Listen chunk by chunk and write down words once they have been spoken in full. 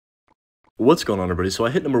What's going on, everybody? So I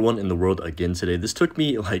hit number 1 in the world again today. This took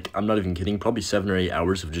me, like, I'm not even kidding, probably 7 or 8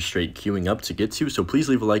 hours of just straight queuing up to get to. So please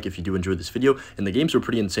leave a like if you do enjoy this video. And the games were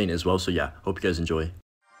pretty insane as well. So yeah, hope you guys enjoy.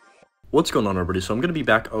 What's going on, everybody? So I'm going to be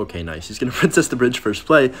back. Okay, nice. He's going to Princess the Bridge first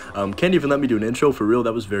play. Can't even let me do an intro. For real,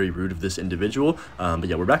 that was very rude of this individual. But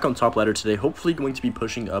yeah, we're back on top ladder today. Hopefully going to be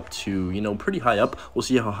pushing up to, you know, pretty high up. We'll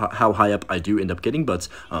see how high up I do end up getting. But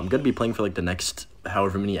I'm going to be playing for, like, the next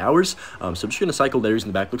however many hours. So I'm just going to cycle layers in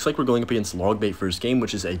the back. Looks like we're going up against Logbait first game,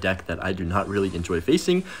 which is a deck that I do not really enjoy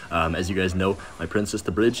facing. As you guys know, my Princess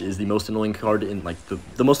the Bridge is the most annoying card in, like,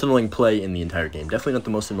 the most annoying play in the entire game. Definitely not the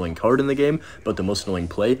most annoying card in the game, but the most annoying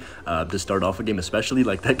play to start off a game, especially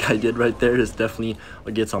like that guy did right there, is definitely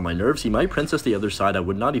what gets on my nerves. He might Princess the other side. I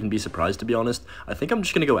would not even be surprised, to be honest. I think I'm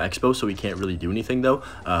just going to go IceBow, so he can't really do anything, though.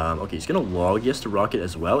 Okay, he's going to log. He has to rocket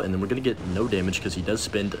as well, and then we're going to get no damage because he does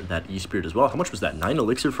spend that E-Spirit as well. How much was that? 9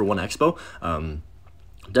 elixir for 1 IceBow.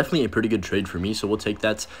 Definitely a pretty good trade for me, so we'll take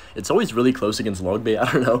that. It's always really close against Logbait,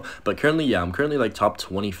 I don't know, but currently, yeah, I'm currently like top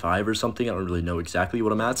 25 or something. I don't really know exactly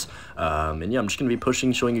what I'm at, and yeah, I'm just going to be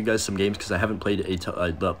pushing, showing you guys some games, because I haven't played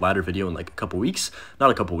a ladder video in like a couple weeks.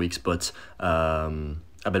 Not a couple weeks, but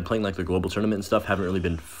I've been playing like the global tournament and stuff. Haven't really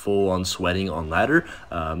been full on sweating on ladder.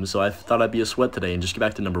 So I thought I'd be a sweat today and just get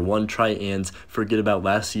back to number 1. Try and forget about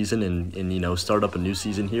last season and you know, start up a new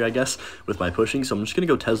season here, I guess, with my pushing. So I'm just gonna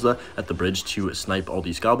go Tesla at the bridge to snipe all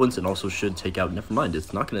these goblins, and also should take out. Never mind,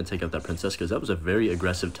 it's not gonna take out that princess because that was a very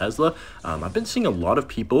aggressive Tesla. I've been seeing a lot of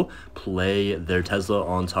people play their Tesla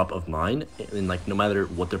on top of mine, and like no matter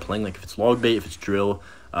what they're playing, like if it's Logbait, if it's drill.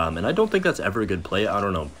 And I don't think that's ever a good play. I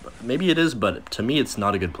don't know. Maybe it is, but to me, it's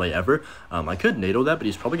not a good play ever. I could NATO that, but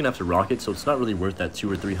he's probably going to have to rocket, so it's not really worth that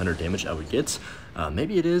 200 or 300 damage I would get.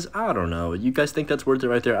 Maybe it is. I don't know. You guys think that's worth it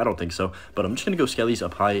right there? I don't think so. But I'm just going to go Skellies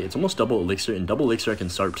up high. It's almost double elixir. In double elixir, I can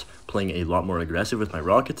start playing a lot more aggressive with my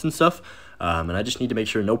rockets and stuff. And I just need to make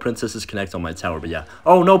sure no princesses connect on my tower. But yeah.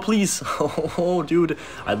 Oh, no, please. Oh, dude.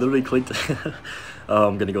 I literally clicked. Oh,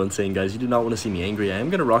 I'm going to go insane, guys. You do not want to see me angry. I am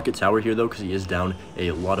going to rocket tower here, though, because he is down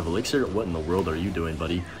a lot of elixir. What in the world are you doing,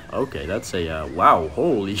 buddy? Okay, that's a, wow,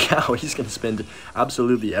 holy cow. He's going to spend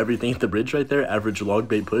absolutely everything at the bridge right there. Average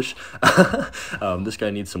Logbait push. This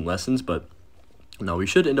guy needs some lessons, but no, we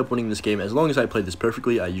should end up winning this game. As long as I play this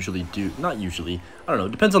perfectly, I usually do. Not usually. I don't know.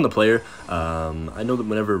 It depends on the player. I know that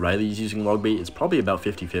whenever Riley's using Logbait, it's probably about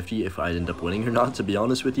 50-50 if I end up winning or not, to be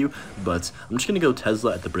honest with you. But I'm just going to go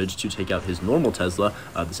Tesla at the bridge to take out his normal Tesla.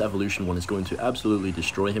 This evolution one is going to absolutely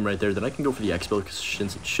destroy him right there. Then I can go for the Expo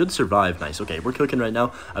since it should survive. Nice. Okay, we're cooking right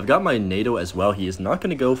now. I've got my NATO as well. He is not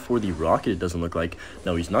going to go for the rocket, it doesn't look like.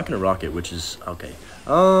 No, he's not going to rocket, which is okay.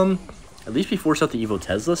 At least we force out the Evo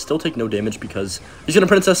Tesla. Still take no damage because he's going to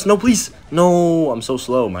Princess. No, please. No, I'm so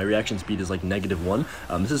slow. My reaction speed is like -1.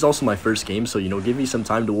 This is also my first game, so, you know, give me some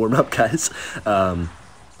time to warm up, guys.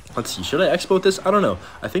 Let's see. Should I Expo this? I don't know.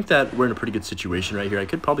 I think that we're in a pretty good situation right here. I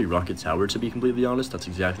could probably rocket tower, to be completely honest. That's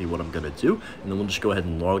exactly what I'm going to do. And then we'll just go ahead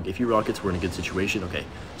and log. If he rockets, we're in a good situation. Okay,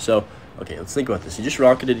 so... Okay, let's think about this. He just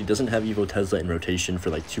rocketed. He doesn't have Evo Tesla in rotation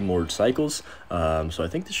for like 2 more cycles. So I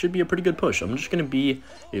think this should be a pretty good push. I'm just going to be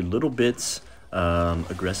a little bit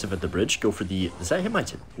aggressive at the bridge. Go for the... Does that hit my...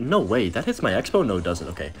 No way. That hits my Expo? No, it doesn't.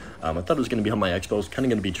 Okay. I thought it was going to be on my Expo. It's kind of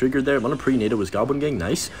going to be triggered there. I'm going to pre-NATO his Goblin Gang.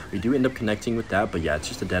 Nice. We do end up connecting with that. But yeah, it's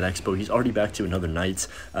just a dead Expo. He's already back to another Knight.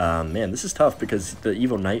 Man, this is tough because the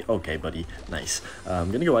Evo Knight... Okay, buddy. Nice.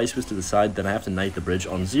 I'm going to go Ice Fist to the side. Then I have to Knight the bridge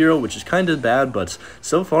on 0, which is kind of bad. But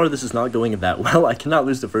so far, this is not going that well. I cannot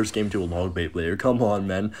lose the first game to a Logbait player. Come on,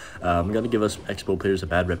 man. I'm going to give us Expo players a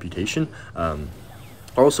bad reputation.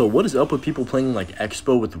 Also, what is up with people playing like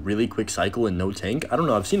Expo with really quick cycle and no tank? I don't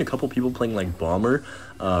know. I've seen a couple people playing like Bomber,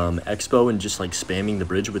 Expo, and just like spamming the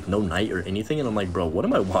bridge with no Knight or anything. And I'm like, bro, what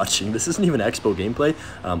am I watching? This isn't even Expo gameplay.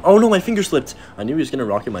 Oh no, my finger slipped. I knew he was going to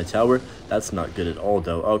rocket my tower. That's not good at all,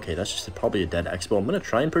 though. Okay, that's just probably a dead Expo. I'm going to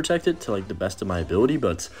try and protect it to like the best of my ability,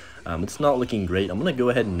 but it's not looking great. I'm going to go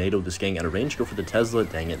ahead and NATO this gang at a range. Go for the Tesla.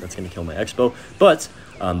 Dang it, that's going to kill my Expo. But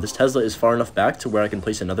this Tesla is far enough back to where I can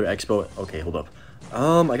place another Expo. Okay, hold up.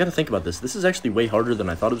 I gotta think about this. This is actually way harder than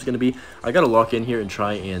I thought it was gonna be. I gotta lock in here and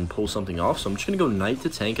try and pull something off. So I'm just gonna go Knight to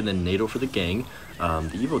tank and then NATO for the gang.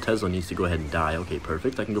 The Evo Tesla needs to go ahead and die. Okay,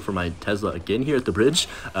 perfect. I can go for my Tesla again here at the bridge.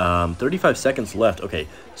 35 seconds left. Okay,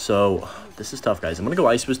 so this is tough, guys. I'm gonna go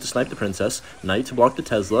Ice Fist to snipe the princess. Knight to block the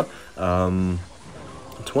Tesla.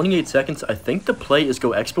 28 seconds. I think the play is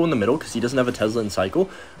go Expo in the middle because he doesn't have a Tesla in cycle.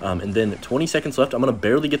 And then 20 seconds left. I'm going to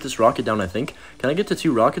barely get this rocket down, I think. Can I get to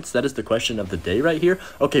 2 rockets? That is the question of the day right here.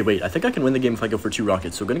 Okay, wait. I think I can win the game if I go for 2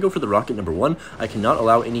 rockets. So I'm going to go for the rocket number 1. I cannot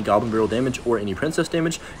allow any Goblin Barrel damage or any Princess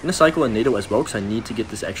damage. I'm going to cycle a NATO as well because I need to get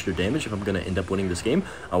this extra damage if I'm going to end up winning this game.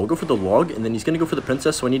 We'll go for the log, and then he's going to go for the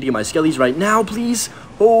Princess, so I need to get my Skellies right now, please.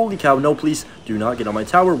 Holy cow. No, please. Do not get on my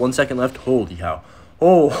tower. 1 second left. Holy cow.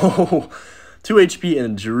 Oh, 2 HP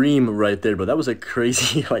and a dream right there, but that was a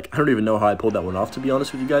crazy, like, I don't even know how I pulled that one off, to be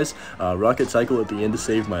honest with you guys. Rocket cycle at the end to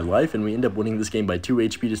save my life, and we end up winning this game by 2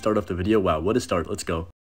 HP to start off the video. Wow, what a start. Let's go.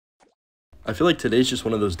 I feel like today's just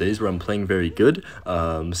one of those days where I'm playing very good,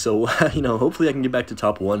 so, you know, hopefully I can get back to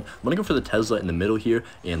top 1. I'm going to go for the Tesla in the middle here,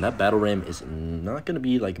 and that Battle Ram is not going to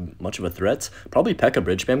be, like, much of a threat. Probably P.E.K.K.A.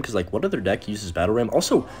 Bridge Spam, because, like, what other deck uses Battle Ram?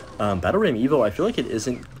 Also, Battle Ram Evo, I feel like it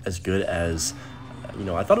isn't as good as... You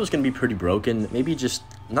know, I thought it was going to be pretty broken, maybe just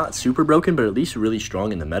not super broken, but at least really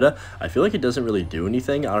strong in the meta. I feel like it doesn't really do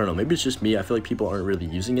anything. I don't know, maybe it's just me. I feel like people aren't really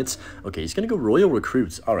using it. Okay, he's going to go Royal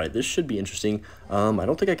Recruits. All right, this should be interesting. I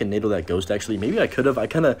don't think I can NATO that Ghost, actually. Maybe I could have. I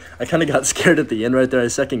kind of got scared at the end right there. I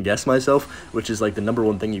second-guessed myself, which is like the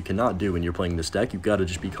 #1 thing you cannot do when you're playing this deck. You've got to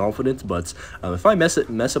just be confident, but if I mess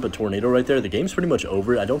up a Tornado right there, the game's pretty much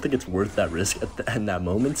over. I don't think it's worth that risk in that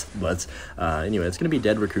moment, but anyway, it's going to be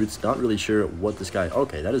dead Recruits. Not really sure what this guy...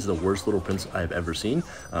 Okay, that is the worst little Prince I've ever seen,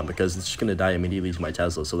 because it's just going to die immediately to my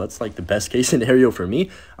Tesla, so that's like the best case scenario for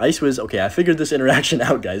me. IceWiz, okay, I figured this interaction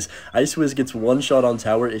out, guys. IceWiz gets 1 shot on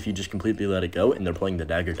tower if you just completely let it go, and they're playing the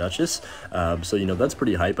Dagger Duchess, so, you know, that's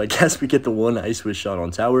pretty hype. I guess we get the 1 IceWiz shot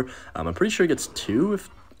on tower. I'm pretty sure it gets 2 if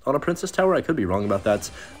on a Princess Tower. I could be wrong about that.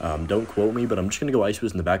 Don't quote me, but I'm just going to go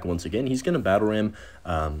IceWiz in the back once again. He's going to Battle Ram.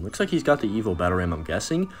 Looks like he's got the Evil Battle Ram, I'm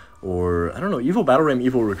guessing. Or, I don't know, Evil Battle Ram,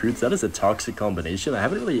 Evil Recruits. That is a toxic combination. I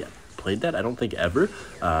haven't really played that, I don't think, ever.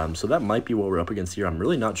 So that might be what we're up against here. I'm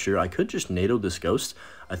really not sure. I could just NATO this Ghost.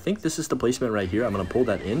 I think this is the placement right here. I'm going to pull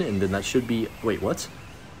that in, and then that should be... Wait, what?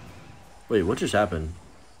 Wait, what just happened?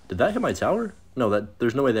 Did that hit my tower? No,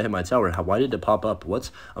 there's no way that hit my tower. Why did it pop up? What?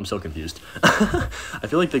 I'm so confused. I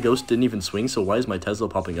feel like the Ghost didn't even swing, so why is my Tesla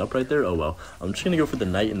popping up right there? Oh, well. I'm just going to go for the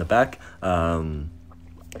Knight in the back.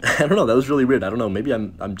 I don't know, that was really weird. I don't know, maybe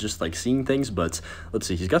I'm just like seeing things, but let's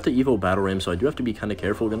see. He's got the Evo Battle Ram, so I do have to be kind of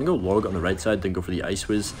careful. We're gonna go Log on the right side, then go for the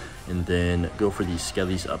IceWiz, and then go for the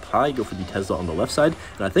Skellies up high, go for the Tesla on the left side,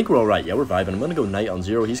 and I think we're all right. Yeah, we're vibing. I'm gonna go Knight on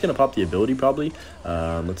 0. He's gonna pop the ability probably.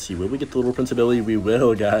 Let's see, will we get the Little Prince ability? We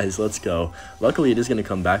will, guys. Let's go. Luckily, it is gonna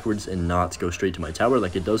come backwards and not go straight to my tower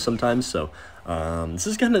like it does sometimes, so this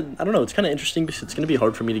is kind of, I don't know, it's kind of interesting because it's gonna be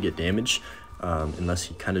hard for me to get damage. Unless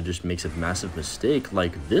he kind of just makes a massive mistake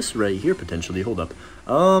like this right here, potentially. Hold up.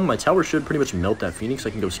 My tower should pretty much melt that Phoenix.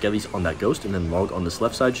 I can go Skellies on that Ghost, and then Log on this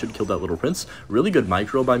left side should kill that Little Prince. Really good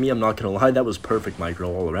micro by me, I'm not going to lie. That was perfect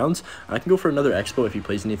micro all around. I can go for another Expo if he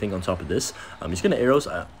plays anything on top of this. He's going to Arrows.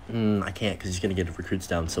 I can't because he's going to get Recruits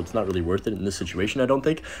down, so it's not really worth it in this situation, I don't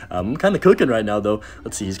think. I'm kind of cooking right now, though.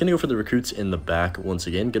 Let's see. He's going to go for the Recruits in the back once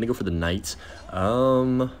again. Going to go for the Knights.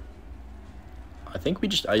 I think we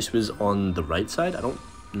just IceWiz on the right side. I don't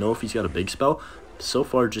know if he's got a big spell. So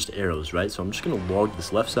far, just arrows, right? So I'm just going to log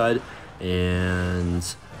this left side. And,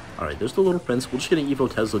 all right, there's the Little Prince. We're just going to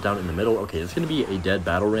Evo Tesla down in the middle. Okay, it's going to be a dead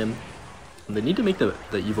Battle Ram. They need to make the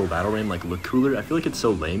Evo Battle Ram, like, look cooler. I feel like it's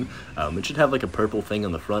so lame. It should have, like, a purple thing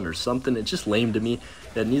on the front or something. It's just lame to me.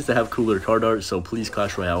 It needs to have cooler card art, so please,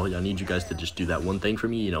 Clash Royale, I need you guys to just do that one thing for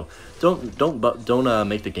me. You know, don't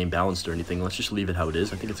make the game balanced or anything. Let's just leave it how it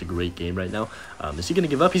is. I think it's a great game right now. Is he going to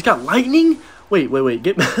give up? He's got Lightning? Wait.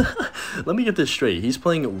 Let me get this straight. He's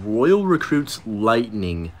playing Royal Recruits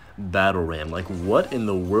Lightning Battle Ram. Like, what in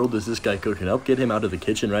the world is this guy cooking up? Get him out of the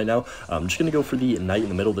kitchen right now. I'm just gonna go for the Knight in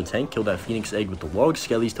the middle of the tank, kill that Phoenix Egg with the Log,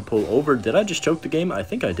 Skellies to pull over. Did I just choke the game? I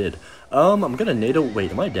think I did. I'm gonna NATO.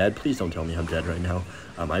 Wait, am I dead? Please don't tell me I'm dead right now.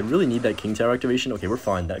 I really need that King Tower activation. Okay, we're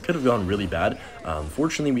fine. That could have gone really bad.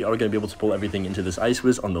 Fortunately, we are going to be able to pull everything into this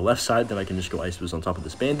IceWiz on the left side. Then I can just go IceWiz on top of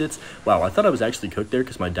this Bandits. Wow, I thought I was actually cooked there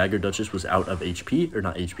because my Dagger Duchess was out of HP. Or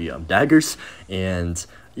not HP, daggers. And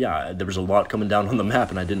yeah, there was a lot coming down on the map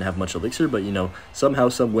and I didn't have much elixir, but you know, somehow,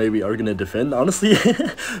 some way we are going to defend. Honestly,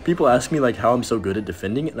 people ask me like how I'm so good at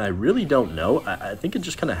defending, and I really don't know. I think it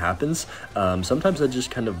just kind of happens. Sometimes I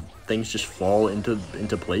just kind of, things just fall into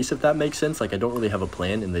place, if that makes sense. Like, I don't really have a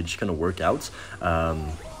plan and they just kind of work out.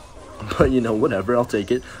 But, you know, whatever, I'll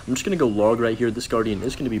take it. I'm just going to go Log right here. This Guardian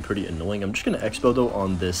is going to be pretty annoying. I'm just going to Expo, though,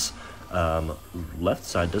 on this Left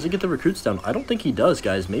side, does he get the recruits down? I don't think he does,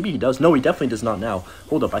 guys. Maybe he does. No, he definitely does not now.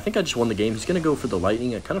 Hold up, I think I just won the game. He's gonna go for the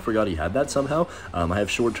lightning. I kind of forgot he had that somehow. I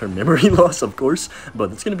have short-term memory loss, of course,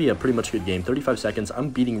 but it's gonna be a pretty much good game. 35 seconds. I'm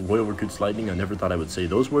beating Royal Recruits Lightning. I never thought I would say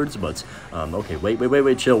those words, but okay,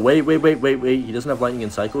 wait, chill. Wait. He doesn't have lightning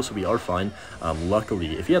in cycle, so we are fine.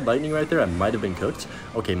 Luckily, if he had lightning right there, I might have been cooked.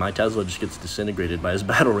 Okay, my Tesla just gets disintegrated by his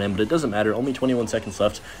battle ram, but it doesn't matter. Only 21 seconds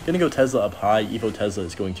left. Gonna go Tesla up high. Evo Tesla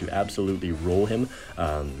is going to absolutely roll him.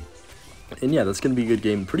 And yeah, that's going to be a good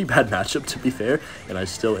game. Pretty bad matchup, to be fair, and I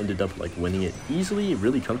still ended up like winning it easily,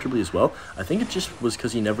 really comfortably as well. I think it just was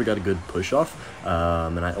because he never got a good push off,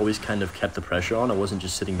 and I always kind of kept the pressure on. I wasn't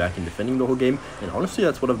just sitting back and defending the whole game, and honestly,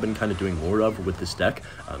 that's what I've been kind of doing more of with this deck.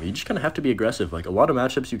 You just kind of have to be aggressive. Like, a lot of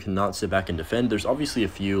matchups, you cannot sit back and defend. There's obviously a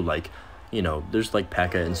few, like, you know, there's like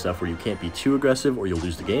P.E.K.K.A. and stuff where you can't be too aggressive or you'll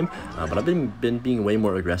lose the game, but I've been being way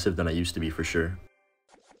more aggressive than I used to be, for sure.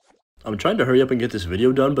 I'm trying to hurry up and get this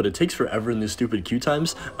video done, but it takes forever in these stupid queue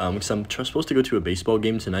times, because I'm supposed to go to a baseball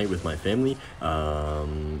game tonight with my family.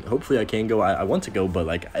 Hopefully I can go. I want to go, but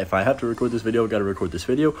like, if I have to record this video, I gotta record this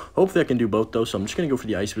video. Hopefully I can do both though, so I'm just gonna go for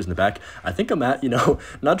the IceBow in the back. I think I'm at, you know,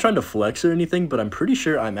 not trying to flex or anything, but I'm pretty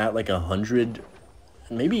sure I'm at like 100,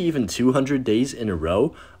 maybe even 200 days in a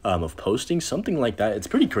row of posting, something like that. It's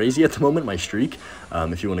pretty crazy at the moment, my streak,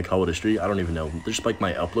 if you want to call it a streak. I don't even know. Just like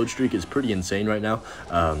my upload streak is pretty insane right now.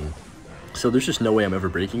 So there's just no way I'm ever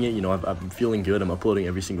breaking it. You know, I'm feeling good. I'm uploading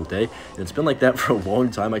every single day, and it's been like that for a long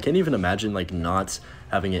time. I can't even imagine like not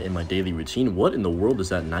having it in my daily routine. What in the world is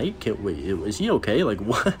that Knight? Wait, is he okay? Like,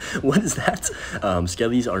 what is that?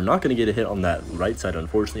 Skellies are not going to get a hit on that right side,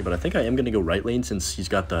 unfortunately, but I think I am going to go right lane since he's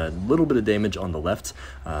got the little bit of damage on the left,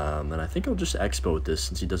 and I think I'll just Expo with this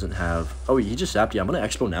since he doesn't have... Oh, he just zapped. Yeah, I'm going to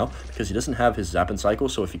Expo now because he doesn't have his zap and cycle,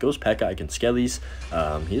 so if he goes P.E.K.K.A., I can Skellies.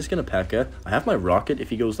 He is going to P.E.K.K.A. I have my rocket if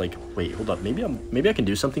he goes like... Wait, hold up. Maybe I can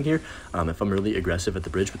do something here if I'm really aggressive at the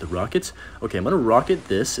bridge with the rockets. Okay, I'm going to rocket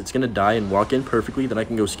this. It's going to die and walk in perfectly. Then I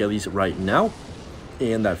can go Skellies right now.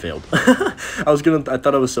 And that failed. I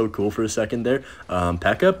thought I was so cool for a second there.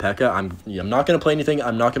 P.E.K.K.A., I'm not gonna play anything.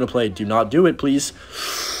 I'm not gonna play. Do not do it, please.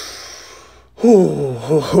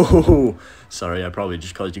 Sorry, I probably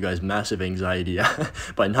just caused you guys massive anxiety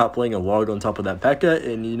by not playing a log on top of that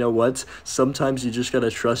P.E.K.K.A. And you know what? Sometimes you just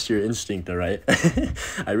gotta trust your instinct, alright?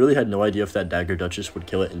 I really had no idea if that Dagger Duchess would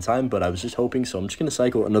kill it in time, but I was just hoping, so I'm just gonna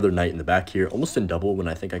cycle another Knight in the back here, almost in double when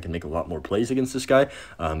I think I can make a lot more plays against this guy.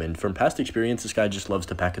 And from past experience, this guy just loves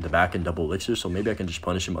to pack at the back and double elixir, so maybe I can just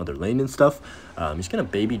punish him other lane and stuff. He's gonna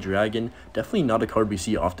Baby Dragon. Definitely not a card we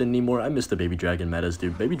see often anymore. I miss the Baby Dragon metas,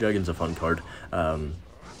 dude. Baby Dragon's a fun card.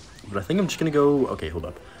 But I think I'm just going to go... Okay, hold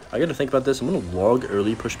up. I got to think about this. I'm going to log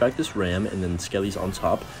early, push back this Ram, and then Skelly's on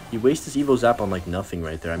top. You waste his Evo Zap on, like, nothing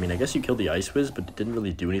right there. I mean, I guess you killed the Ice Wiz, but it didn't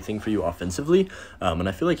really do anything for you offensively. And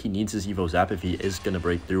I feel like he needs his Evo Zap if he is going to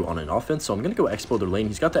break through on an offense. So I'm going to go Expo their lane.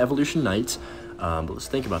 He's got the Evolution Knight. But let's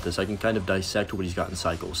think about this. I can kind of dissect what he's got in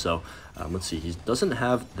cycle. So let's see. He doesn't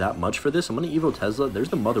have that much for this. I'm going to Evo Tesla. There's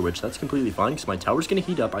the Mother Witch. That's completely fine because my tower's going to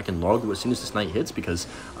heat up. I can log as soon as this Knight hits because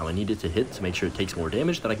I need it to hit to make sure it takes more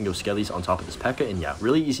damage. Then I can go Skellies on top of this P.E.K.K.A. And yeah,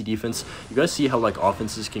 really easy defense. You guys see how like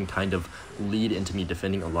offenses can kind of lead into me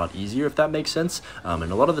defending a lot easier, if that makes sense.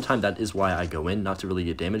 And a lot of the time that is why I go in, not to really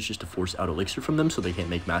get damage, just to force out elixir from them so they can't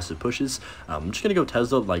make massive pushes. I'm just going to go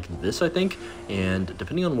Tesla like this, I think. And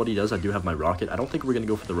depending on what he does, I do have my rocket. I don't think we're going to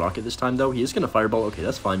go for the rocket this time, though. He is going to fireball. Okay,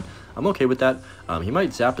 that's fine. I'm okay with that. He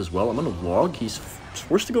might zap as well. I'm going to log. He's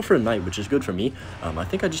forced to go for a Knight, which is good for me. I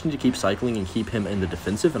think I just need to keep cycling and keep him in the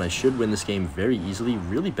defensive, and I should win this game very easily.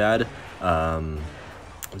 Really bad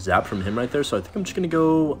zap from him right there, so I think I'm just going to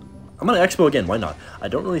go... I'm going to Expo again. Why not? I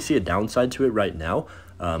don't really see a downside to it right now.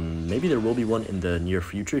 Maybe there will be one in the near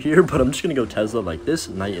future here, but I'm just going to go Tesla like this,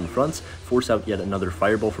 Knight in front, force out yet another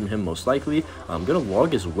fireball from him most likely. I'm going to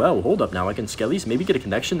log as well. Hold up now, I can Skellies, maybe get a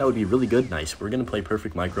connection. That would be really good. Nice. We're going to play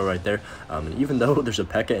perfect micro right there. And even though there's a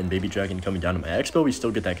P.E.K.K.A. and Baby Dragon coming down to my Expo, we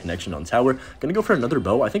still get that connection on tower. Going to go for another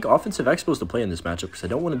bow. I think offensive Expo is the play in this matchup because I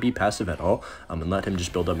don't want to be passive at all and let him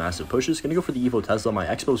just build up massive pushes. Going to go for the Evo Tesla. My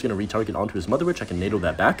Expo is going to retarget onto his Mother Witch. I can NATO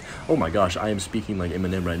that back. Oh my gosh, I am speaking like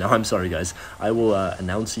Eminem right now. I'm sorry, guys. I will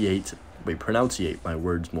pronunciate my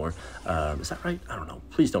words more. Is that right? I don't know.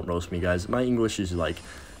 Please don't roast me, guys. My English is like,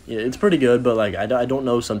 yeah, it's pretty good, but like I don't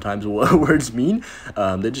know sometimes what words mean.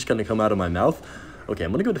 They just kind of come out of my mouth. Okay,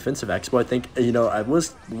 I'm gonna go defensive expo. I think, you know, I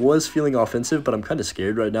was feeling offensive, but I'm kind of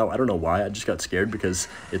scared right now. I don't know why. I just got scared because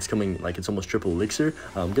it's coming like it's almost triple elixir.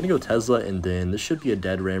 I'm gonna go Tesla, and then this should be a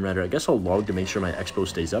dead Ram Rider. I guess I'll log to make sure my expo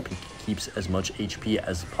stays up and keeps as much HP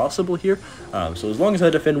as possible here. So as long as I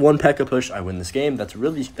defend one P.E.K.K.A push, I win this game. That's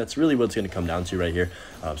really what it's gonna come down to right here.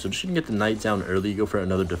 So just gonna get the knight down early, go for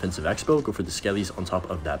another defensive expo, go for the skellies on top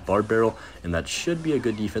of that bard barrel, and that should be a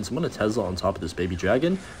good defense. I'm gonna Tesla on top of this baby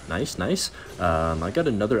dragon. Nice. I got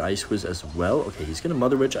another Ice Whiz as well. Okay, he's gonna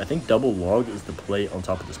Mother Witch. I think double log is the play on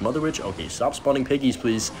top of this Mother Witch. Okay, stop spawning piggies,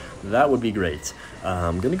 please. That would be great.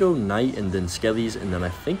 I'm gonna go Knight and then Skellies, and then I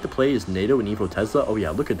think the play is NATO and Evo Tesla. Oh yeah,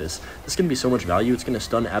 look at this. This is gonna be so much value. It's gonna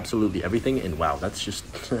stun absolutely everything, and wow, that's just,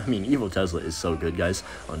 I mean, Evo Tesla is so good, guys.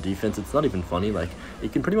 On defense, it's not even funny. Like,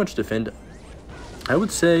 it can pretty much defend, I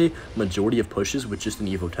would say, majority of pushes with just an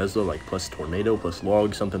Evo Tesla, like plus Tornado, plus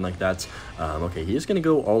Log, something like that. Okay, he is going to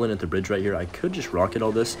go all in at the bridge right here. I could just rocket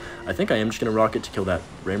all this. I think I am just going to rocket to kill that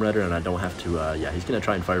Ram Rider, and I don't have to, yeah, he's going to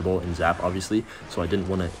try and Fireball and Zap, obviously, so I didn't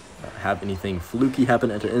want to have anything fluky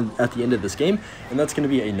happen at the end of this game, and that's going to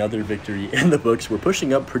be another victory in the books. We're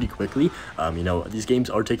pushing up pretty quickly. You know, these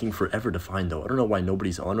games are taking forever to find, though. I don't know why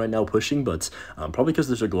nobody's on right now pushing, but probably because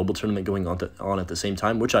there's a global tournament going on at the same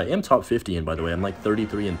time, which I am top 50 in, by the way. I'm like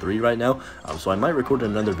 33-3 right now, so I might record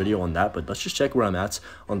another video on that, but let's just check where I'm at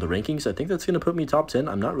on the rankings. I think that's going to put me top 10.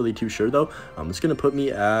 I'm not really too sure, though. It's going to put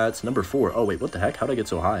me at number 4. Oh, wait, what the heck? How did I get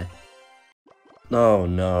so high? Oh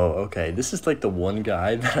no, okay, this is like the one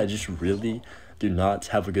guy that I just really do not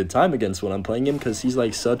have a good time against when I'm playing him, because he's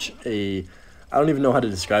like such a, I don't even know how to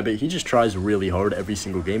describe it. He just tries really hard every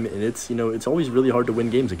single game, and it's, you know, it's always really hard to win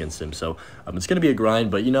games against him. So it's going to be a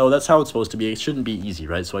grind, but you know, that's how it's supposed to be. It shouldn't be easy,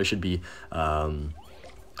 right? So I should be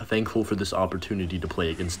thankful for this opportunity to play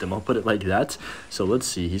against him. I'll put it like that. So let's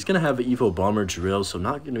see. He's going to have Evo Bomber Drill, so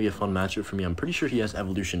not going to be a fun matchup for me. I'm pretty sure he has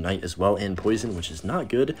Evolution Knight as well and Poison, which is not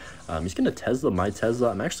good. He's going to Tesla my Tesla.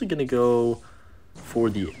 I'm actually going to go for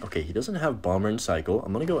the, okay, he doesn't have Bomber and Cycle.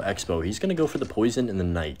 I'm going to go Expo. He's going to go for the Poison and the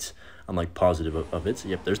Knight. I'm like positive of it. So,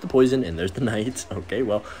 yep, there's the Poison and there's the Knight. Okay,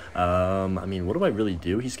 well, I mean, what do I really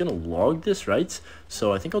do? He's going to log this, right?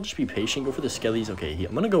 So I think I'll just be patient, go for the Skellies. Okay,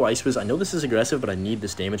 I'm going to go Ice Whiz. I know this is aggressive, but I need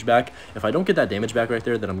this damage back. If I don't get that damage back right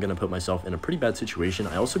there, then I'm going to put myself in a pretty bad situation.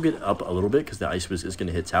 I also get up a little bit because the Ice Whiz is going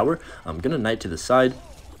to hit tower. I'm going to Knight to the side.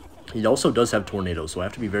 He also does have Tornado, so I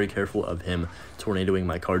have to be very careful of him tornadoing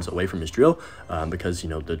my cards away from his drill, because, you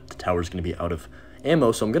know, the tower is going to be out of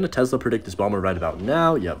ammo. So I'm going to Tesla predict this bomber right about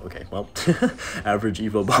now. Yep, okay, well, average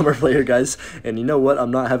Evo bomber player, guys. And you know what?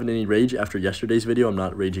 I'm not having any rage after yesterday's video. I'm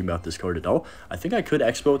not raging about this card at all. I think I could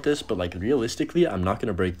expo with this, but like realistically, I'm not going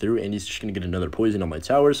to break through, and he's just going to get another Poison on my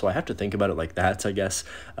tower, so I have to think about it like that, I guess.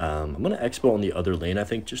 I'm going to expo on the other lane, I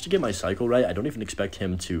think, just to get my cycle right. I don't even expect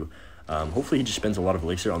him to... hopefully he just spends a lot of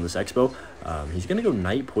elixir on this expo. He's going to go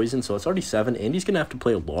Knight Poison, so it's already 7, and he's going to have to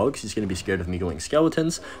play logs. He's going to be scared of me going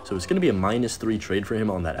skeletons, so it's going to be a -3 trade for him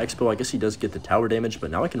on that expo. I guess he does get the tower damage,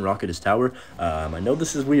 but now I can rocket his tower. I know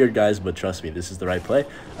this is weird, guys, but trust me, this is the right play.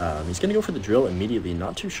 He's going to go for the drill immediately.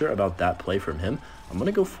 Not too sure about that play from him. I'm going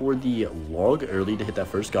to go for the log early to hit that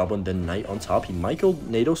first goblin, then Knight on top. He might go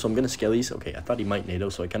NATO, so I'm going to Skellies. Okay, I thought he might NATO,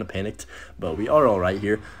 so I kind of panicked, but we are all right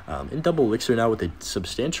here. In double elixir now with a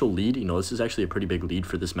substantial lead. You know, this is actually a pretty big lead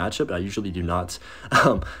for this matchup. I usually do not.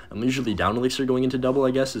 I'm usually down elixir going into double,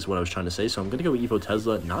 I guess, is what I was trying to say. So I'm going to go Evo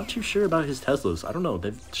Tesla. Not too sure about his Teslas. I don't know.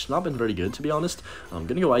 They've just not been very good, to be honest. I'm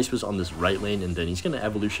going to go Ice Whiz on this right lane, and then he's going to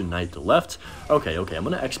Evolution Knight to left. Okay, I'm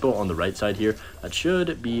going to Expo on the right side here. That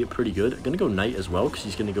should be pretty good. I'm going to go Knight as well, because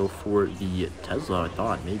he's going to go for the Tesla, I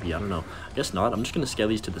thought. Maybe, I don't know. I guess not. I'm just going to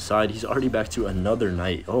Skellies to the side. He's already back to another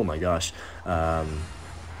Knight. Oh my gosh.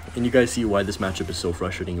 And you guys see why this matchup is so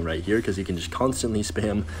frustrating right here, because he can just constantly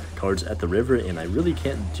spam cards at the river, and I really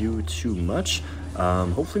can't do too much.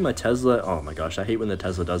 Hopefully my Tesla, oh my gosh, I hate when the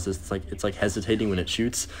Tesla does this. It's like hesitating when it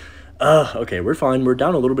shoots. Okay, we're fine. We're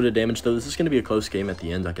down a little bit of damage, though. This is going to be a close game at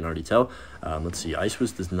the end, I can already tell. Let's see. Ice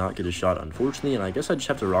Whiz does not get a shot, unfortunately, and I guess I just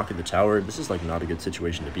have to rocket the tower. This is, like, not a good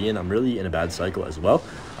situation to be in. I'm really in a bad cycle as well.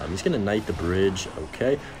 He's going to Knight the bridge.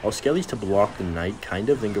 Okay. I'll Skellies to block the Knight, kind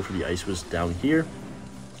of, then go for the Ice Whiz down here.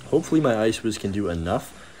 Hopefully my Ice Whiz can do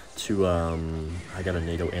enough to, I got a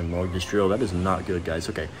NATO and log this drill. That is not good, guys.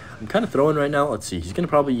 Okay, I'm kind of throwing right now. Let's see. He's going to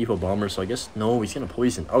probably Evo Bomber, so I guess, no, he's going to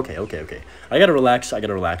Poison. Okay. I got to relax.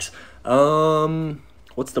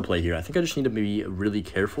 What's the play here? I think I just need to be really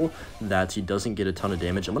careful that he doesn't get a ton of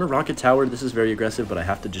damage. I'm going to Rocket Tower. This is very aggressive, but I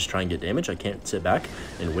have to just try and get damage. I can't sit back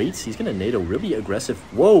and wait. He's going to NATO really aggressive.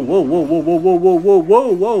 Whoa.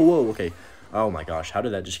 Okay. Oh my gosh, how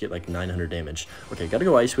did that just get like 900 damage? Okay, gotta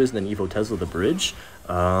go Ice Wiz and then Evo Tesla the bridge.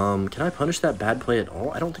 Can I punish that bad play at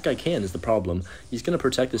all? I don't think I can is the problem. He's gonna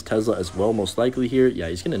protect his Tesla as well, most likely here. Yeah,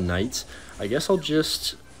 he's gonna Knight. I guess I'll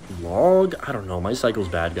just log. I don't know, my cycle's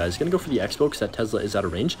bad, guys. Gonna go for the Expo because that Tesla is out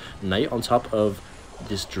of range. Knight on top of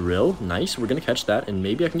this drill. Nice, we're gonna catch that, and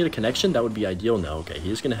maybe I can get a connection. That would be ideal. No, okay,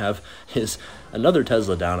 he's gonna have his another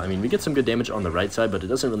Tesla down. I mean, we get some good damage on the right side, but it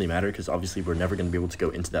doesn't really matter because obviously we're never gonna be able to go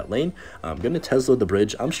into that lane. I'm gonna Tesla the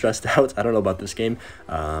bridge. I'm stressed out. I don't know about this game.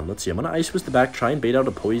 Let's see, I'm gonna Ice Wiz the back, try and bait out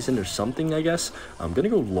a poison or something, I guess. I'm gonna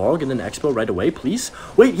go log and then Expo right away, please.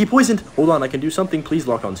 Wait, he poisoned. Hold on, I can do something. Please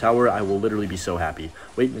lock on tower. I will literally be so happy.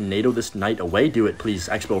 Wait, NATO this Knight away. Do it, please,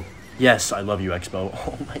 Expo. Yes, I love you, Expo.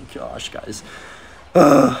 Oh my gosh, guys.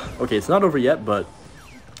 Okay, it's not over yet, but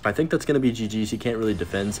I think that's going to be GG's. He can't really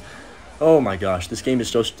defend. Oh my gosh, this game is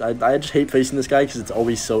so... I just hate facing this guy because it's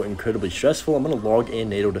always so incredibly stressful. I'm going to log in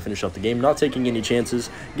NATO to finish off the game, not taking any chances.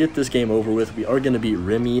 Get this game over with. We are going to beat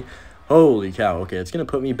Remy. Holy cow. Okay, it's going to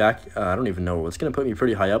put me back... I don't even know. It's going to put me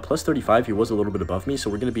pretty high up. Plus 35. He was a little bit above me, so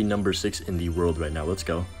we're going to be number 6 in the world right now. Let's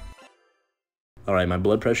go. Alright, my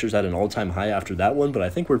blood pressure's at an all-time high after that one, but I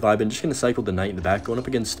think we're vibing. Just going to cycle the Knight in the back, going up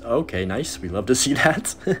against... Okay, nice. We love to see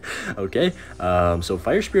that. Okay, so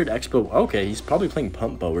Fire Spirit Expo... Okay, he's probably playing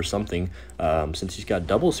Pump Bow or something, since he's got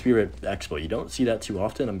double Spirit Expo. You don't see that too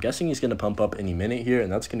often. I'm guessing he's going to pump up any minute here,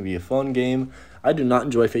 and that's going to be a fun game. I do not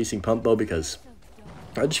enjoy facing Pump Bow because...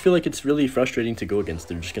 I just feel like it's really frustrating to go against.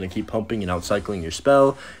 They're just going to keep pumping and outcycling your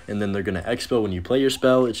spell, and then they're going to Expo when you play your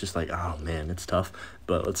spell. It's just like, oh man, it's tough.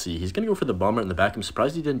 But let's see. He's going to go for the Bomber in the back. I'm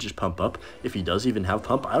surprised he didn't just pump up. If he does even have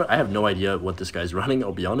pump, I have no idea what this guy's running,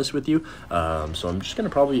 I'll be honest with you. So I'm just going to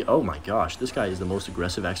probably... Oh my gosh, this guy is the most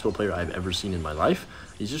aggressive Expo player I've ever seen in my life.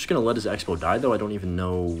 He's just going to let his Expo die, though. I don't even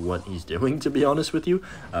know what he's doing, to be honest with you.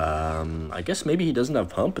 I guess maybe he doesn't have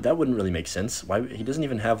pump, but that wouldn't really make sense. Why he doesn't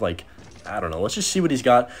even have, like... I don't know. Let's just see what he's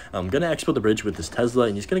got. I'm going to Expo the bridge with this Tesla,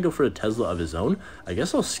 and he's going to go for a Tesla of his own. I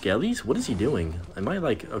guess I'll Skellies. What is he doing? Am I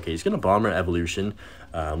like... Okay, he's going to Bomber Evolution,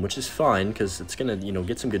 which is fine because it's going to, you know,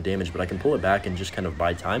 get some good damage, but I can pull it back and just kind of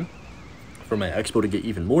buy time for my Expo to get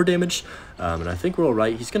even more damage. And I think we're all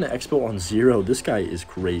right. He's going to Expo on 0. This guy is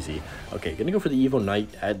crazy. Okay, going to go for the Evo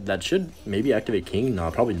Knight. That should maybe activate King.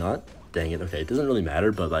 No, probably not. Dang it. Okay, it doesn't really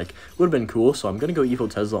matter, but like would have been cool. So I'm gonna go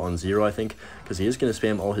Evo Tesla on 0, I think, because he is gonna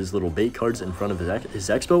spam all his little bait cards in front of his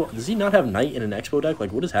Expo. Does he not have Knight in an Expo deck?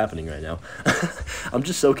 Like, what is happening right now? I'm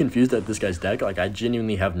just so confused at this guy's deck. Like, I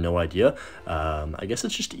genuinely have no idea. I guess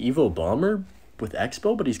it's just Evo Bomber with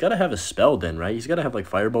Expo, but he's got to have a spell then, right? He's got to have like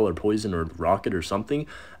Fireball or Poison or Rocket or something,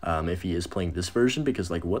 if he is playing this version,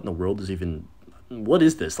 because like what in the world is even... What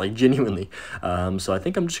is this? Like, genuinely. So I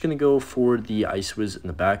think I'm just going to go for the Ice Wiz in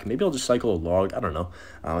the back. Maybe I'll just cycle a log. I don't know.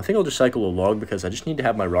 I think I'll just cycle a log because I just need to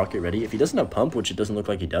have my Rocket ready. If he doesn't have Pump, which it doesn't look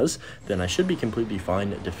like he does, then I should be completely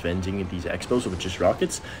fine defending these Expos with just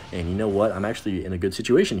Rockets. And you know what? I'm actually in a good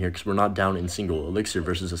situation here because we're not down in single Elixir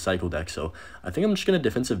versus a Cycle deck. So I think I'm just going to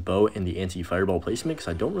Defensive Bow in the anti-Fireball placement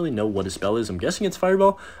because I don't really know what his spell is. I'm guessing it's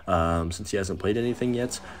Fireball since he hasn't played anything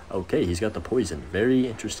yet. Okay, he's got the Poison. Very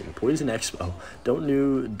interesting. Poison Expo. Don't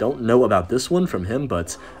know about this one from him,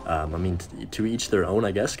 but I mean, to each their own,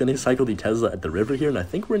 I guess. Gonna cycle the Tesla at the river here, and I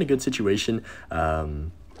think we're in a good situation.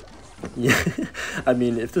 Yeah, I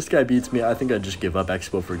mean, if this guy beats me, I think I'd just give up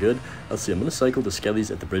Expo for good. Let's see, I'm going to cycle the Skellies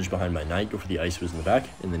at the bridge behind my Knight, go for the Ice Wiz in the back,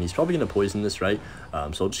 and then he's probably going to poison this, right?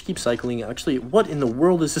 So I'll just keep cycling. Actually, what in the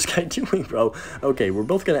world is this guy doing, bro? Okay, we're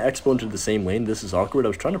both going to Expo into the same lane. This is awkward. I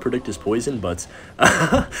was trying to predict his poison, but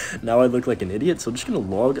now I look like an idiot, so I'm just going to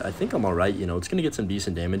log. I think I'm all right. You know, it's going to get some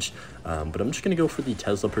decent damage, but I'm just going to go for the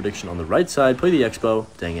Tesla prediction on the right side, play the Expo.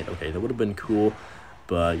 Dang it. Okay, that would have been cool.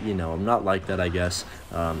 But, you know, I'm not like that, I guess.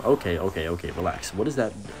 Okay, relax. What is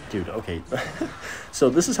that? Dude, okay. So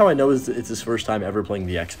this is how I know it's his first time ever playing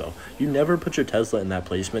the Expo. You never put your Tesla in that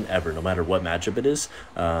placement ever, no matter what matchup it is.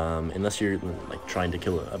 Unless you're, like, trying to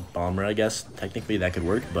kill a bomber, I guess. Technically, that could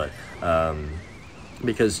work, but...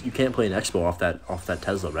 because you can't play an Expo off that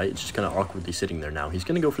Tesla, right? It's just kind of awkwardly sitting there now. He's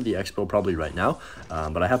going to go for the Expo probably right now,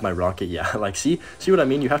 but I have my Rocket. Yeah, like, see what I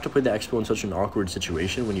mean? You have to play the Expo in such an awkward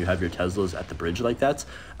situation when you have your Teslas at the bridge like that.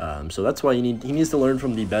 So that's why he needs to learn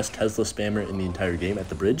from the best Tesla spammer in the entire game at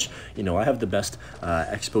the bridge. You know, I have the best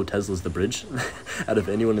Expo Teslas the bridge out of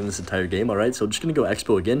anyone in this entire game, all right? So I'm just going to go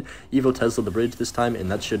Expo again, Evo Tesla the bridge this time, and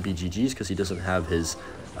that should be GG's because he doesn't have his...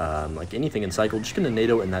 like anything in cycle, just gonna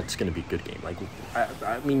NATO, and that's gonna be a good game. Like,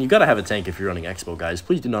 I mean, you gotta have a tank if you're running IceBow, guys.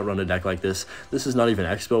 Please do not run a deck like this. This is not even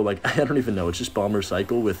IceBow. Like, I don't even know. It's just bomber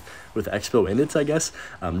cycle with IceBow in it, I guess.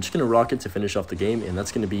 I'm just gonna rock it to finish off the game, and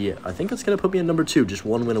that's gonna be, I think that's gonna put me at number 2, just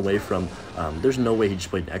 1 win away from. There's no way he just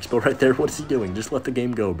played an IceBow right there. What is he doing? Just let the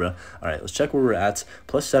game go, bruh. All right, let's check where we're at.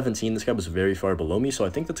 Plus 17. This guy was very far below me, so I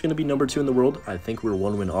think that's gonna be number 2 in the world. I think we're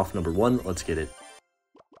 1 win off number 1. Let's get it.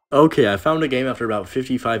 Okay, I found a game after about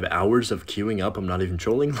 55 hours of queuing up. I'm not even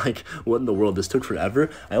trolling. Like, what in the world? This took forever.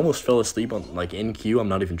 I almost fell asleep on, like, in queue. I'm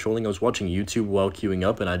not even trolling. I was watching YouTube while queuing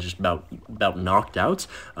up, and I just about knocked out.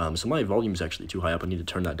 So my volume's actually too high up. I need to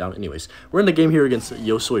turn that down. Anyways, we're in the game here against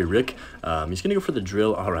Yosoi Rick. He's gonna go for the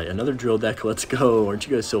drill. All right, another drill deck. Let's go. Aren't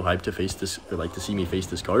you guys so hyped to face this, or like to see me face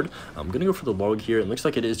this card? I'm gonna go for the log here. It looks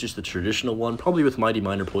like it is just the traditional one, probably with Mighty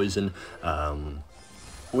Miner Poison.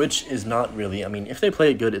 Which is not really, I mean, if they play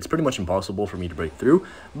it good, it's pretty much impossible for me to break through.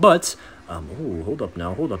 But, oh, hold up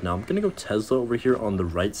now. I'm going to go Tesla over here on the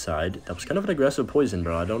right side. That was kind of an aggressive poison,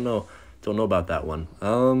 bro. I don't know about that one. I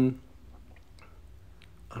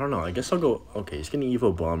don't know. I guess I'll go, okay, he's getting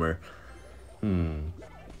Evo Bomber.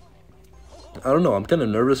 I don't know, I'm kind of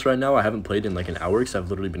nervous right now. I haven't played in like an hour because I've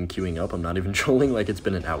literally been queuing up. I'm not even trolling, like it's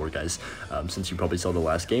been an hour, guys, since you probably saw the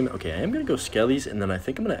last game. Okay, I am going to go Skellies, and then I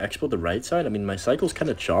think I'm going to Expo the right side. I mean, my cycle's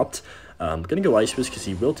kind of chopped. I'm going to go Ice Fist because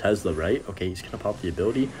he will Tesla, right? Okay, he's going to pop the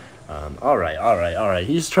ability. All right.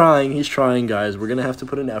 He's trying, guys. We're going to have to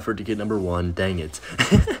put an effort to get number 1. Dang it.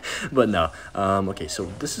 But no. Okay, so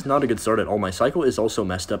this is not a good start at all. My cycle is also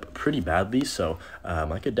messed up pretty badly, so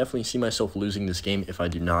I could definitely see myself losing this game if I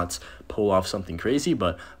do not pull off something crazy.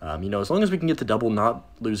 But, you know, as long as we can get the double, not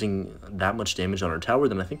losing that much damage on our tower,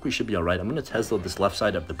 then I think we should be all right. I'm going to Tesla this left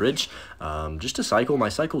side of the bridge just to cycle. My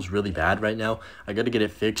cycle's really bad right now. I got to get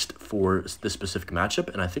it fixed for this specific matchup,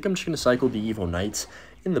 and I think I'm just going to cycle the Evo Knights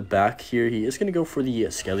in the back here. He is going to go for the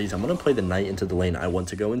Skellies. I'm going to play the Knight into the lane I want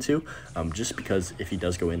to go into, just because if he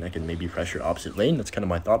does go in, I can maybe pressure opposite lane. That's kind of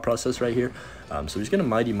my thought process right here. So he's going to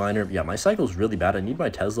Mighty Miner. Yeah, my cycle's really bad. I need my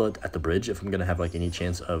Tesla at the bridge if I'm going to have like any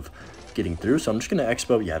chance of getting through. So I'm just going to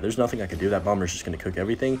Expo. Yeah, there's nothing I can do. That Bomber's just going to cook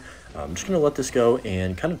everything. I'm just going to let this go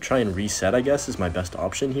and kind of try and reset, I guess, is my best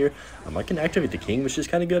option here. I can activate the King, which is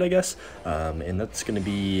kind of good, I guess. And that's going to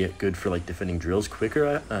be good for like defending drills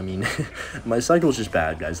quicker. I mean, my cycle's just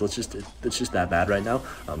bad, guys. It's just that bad right now.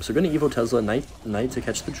 So going to Evo Tesla Knight to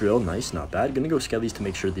catch the drill. Nice, not bad. Going to go Skellies to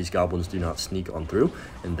make sure these goblins do not sneak on through.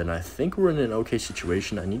 And then I think we're in an okay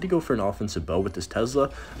situation. I need to go for an offensive bow with this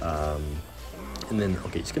Tesla. And then,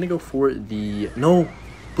 okay, he's going to go for the... No,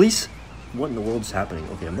 please. What in the world is happening?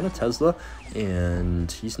 Okay, I'm going to Tesla,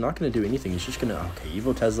 and he's not going to do anything. He's just going to... Okay,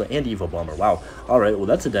 Evo Tesla and Evo Bomber. Wow. All right, well,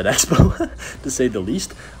 that's a dead Expo, to say the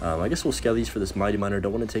least. I guess we'll Skellies for this Mighty Miner.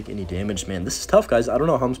 Don't want to take any damage. Man, this is tough, guys. I don't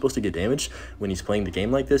know how I'm supposed to get damage when he's playing the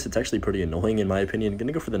game like this. It's actually pretty annoying, in my opinion. I'm going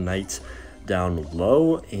to go for the Knight down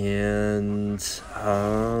low, and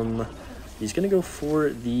he's going to go for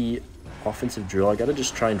the offensive drill. I gotta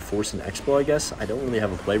just try and force an Expo, I guess. I don't really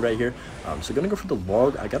have a play right here. So gonna go for the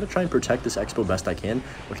log. I gotta try and protect this Expo best I can.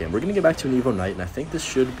 Okay, we're gonna get back to an Evo Knight, and I think this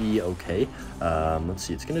should be okay. Let's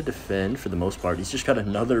see, it's gonna defend for the most part. He's just got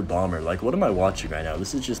another bomber. Like, what am I watching right now?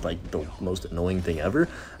 This is just like the most annoying thing ever.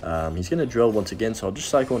 He's gonna drill once again, so I'll just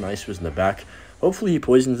cycle an Ice Fist in the back. Hopefully he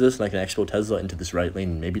poisons this and I can Expo Tesla into this right lane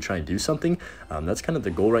and maybe try and do something. That's kind of the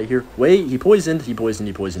goal right here. Wait, he poisoned.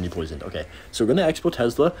 Okay, so we're going to Expo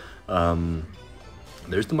Tesla.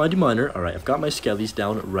 There's the Mighty Miner. All right, I've got my Skellies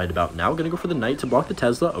down right about now. Going to go for the Knight to block the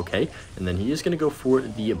Tesla. Okay, and then he is going to go for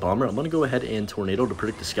the Bomber. I'm going to go ahead and Tornado to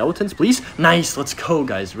predict the Skeletons, please. Nice, let's go,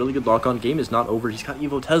 guys. Really good lock-on. Game is not over. He's got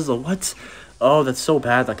Evo Tesla. What? Oh, that's so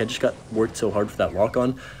bad. Like, I just got worked so hard for that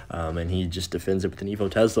lock-on, and he just defends it with an Evo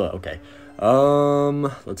Tesla. Okay.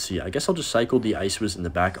 Let's see. I guess I'll just cycle the Ice Wiz in the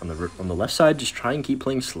back on the left side. Just try and keep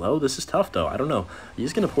playing slow. This is tough, though. I don't know.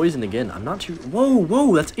 He's going to poison again. I'm not too...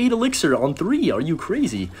 Whoa, that's 8 elixir on 3. Are you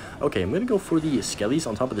crazy? Okay, I'm going to go for the Skellies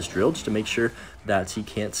on top of this drill just to make sure that he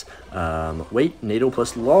can't... wait, NATO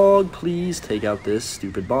plus log, please take out this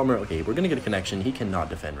stupid bomber. Okay, we're going to get a connection. He cannot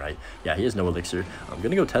defend, right? Yeah, he has no elixir. I'm going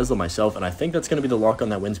to go Tesla myself, and I think that's going to be the lock-on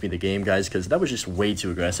that wins me the game, guys, because that was just way too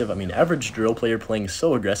aggressive. I mean, average drill player playing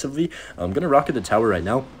so aggressively. I'm going to rocket the tower right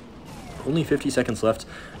now. Only 50 seconds left.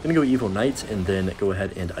 I'm going to go Evo Knight and then go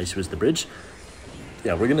ahead and Ice Wiz the bridge.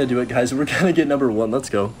 Yeah, we're going to do it, guys. We're going to get number 1. Let's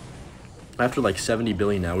go. After like 70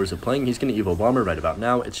 billion hours of playing, he's going to Evo Bomber right about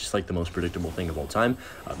now. It's just like the most predictable thing of all time.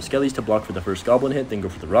 Skelly's to block for the first Goblin hit, then go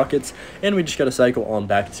for the Rockets. And we just got to cycle on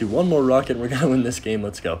back to one more Rocket, and we're going to win this game.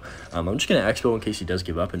 Let's go. I'm just going to IceBow in case he does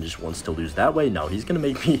give up and just wants to lose that way. No, he's going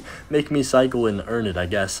to make me cycle and earn it, I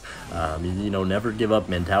guess. You know, never give up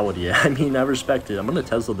mentality. I mean, I respect it. I'm going to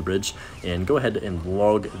Tesla the bridge and go ahead and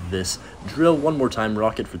log this drill one more time.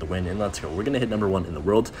 Rocket for the win, and let's go. We're going to hit number 1 in the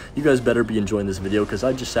world. You guys better be enjoying this video because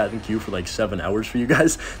I just sat in queue for like 7 hours for you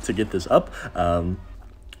guys to get this up.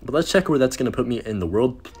 But let's check where that's going to put me in the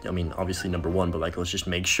world. I mean, obviously number 1, but like, let's just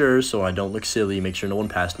make sure so I don't look silly, make sure no one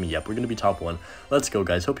passed me. Yep, we're going to be top 1. Let's go,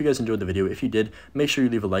 guys. Hope you guys enjoyed the video. If you did, make sure you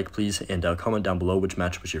leave a like, please, and comment down below which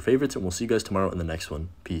match was your favorite, and we'll see you guys tomorrow in the next one.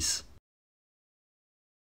 Peace.